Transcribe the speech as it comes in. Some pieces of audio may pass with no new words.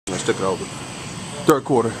Josh took it over. Third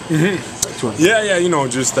quarter. Yeah,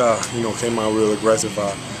 just came out real aggressive.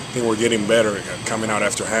 I think we're getting better coming out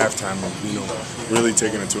after halftime and, really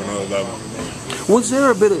taking it to another level. Was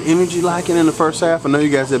there a bit of energy lacking in the first half? I know you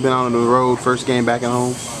guys have been on the road, first game back at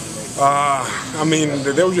home.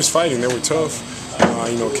 They were just fighting. They were tough.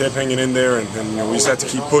 Kept hanging in there, and we just had to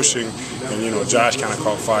keep pushing. And Josh kind of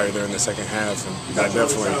caught fire there in the second half, and that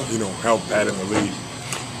definitely helped add in the lead.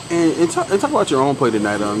 And talk about your own play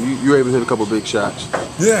tonight. You were able to hit a couple big shots.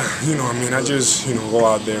 Yeah, I just go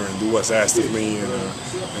out there and do what's asked of me,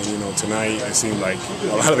 and tonight it seemed like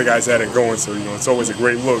a lot of the guys had it going. So it's always a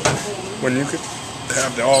great look when you could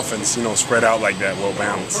have the offense spread out like that, well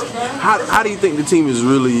balanced. How do you think the team is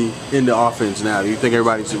really in the offense now? Do you think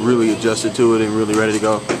everybody's really adjusted to it and really ready to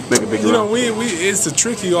go make a big run? It's a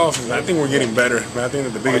tricky offense. I think we're getting better. But I think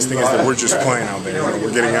that the biggest thing is that we're just playing out there.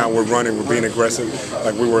 We're getting out, we're running, we're being aggressive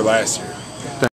like we were last year.